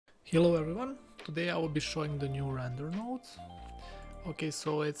Hello everyone, today I will be showing the new render nodes. Okay,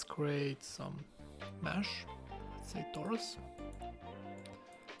 so let's create some mesh, let's say torus.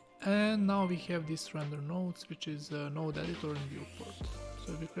 And now we have this render nodes, which is a node editor and viewport.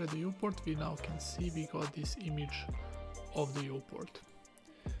 So if we create the viewport, we now can see we got this image of the viewport.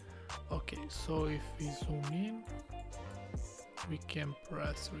 Okay, so if we zoom in, we can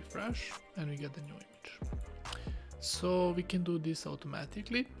press refresh and we get the new image. So we can do this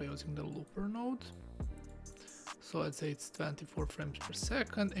automatically by using the looper node. So let's say it's 24 frames per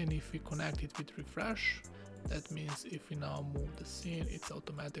second, and if we connect it with refresh, that means if we now move the scene, it's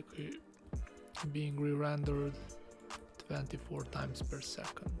automatically being re-rendered 24 times per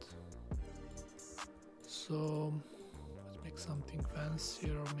second. So let's make something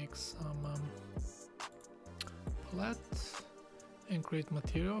fancier, or make some palette and create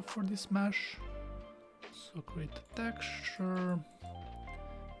material for this mesh. So create a texture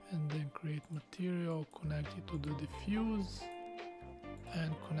and then create material, connect it to the diffuse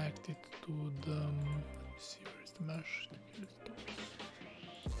and connect it to the, let me see, where is the mesh? Here's the,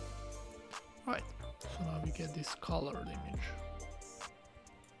 right, so now we get this colored image.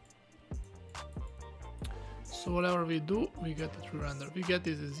 So whatever we do, we get it re-rendered. We get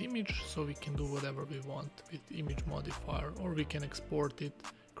this as image, so we can do whatever we want with image modifier, or we can export it,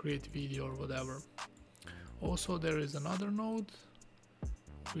 create video or whatever. Also, there is another node,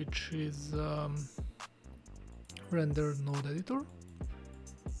 which is render node editor,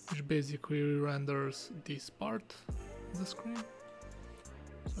 which basically renders this part of the screen.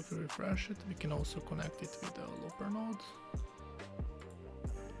 So if we refresh it, we can also connect it with the looper node.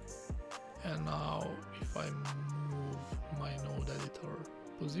 And now, if I move my node editor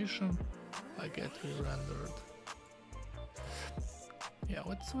position, I get re-rendered. Yeah,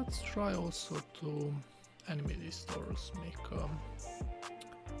 let's try also to animate these torus, make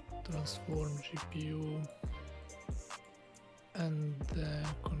transform GPU and then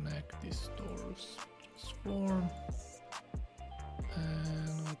connect these torus, transform,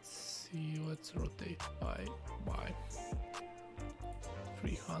 and let's see, let's rotate by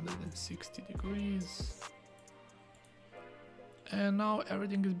 360 degrees, and now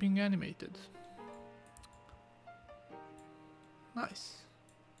everything is being animated. Nice.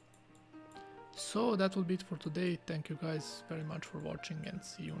 So that will be it for today. Thank you guys very much for watching and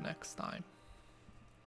see you next time.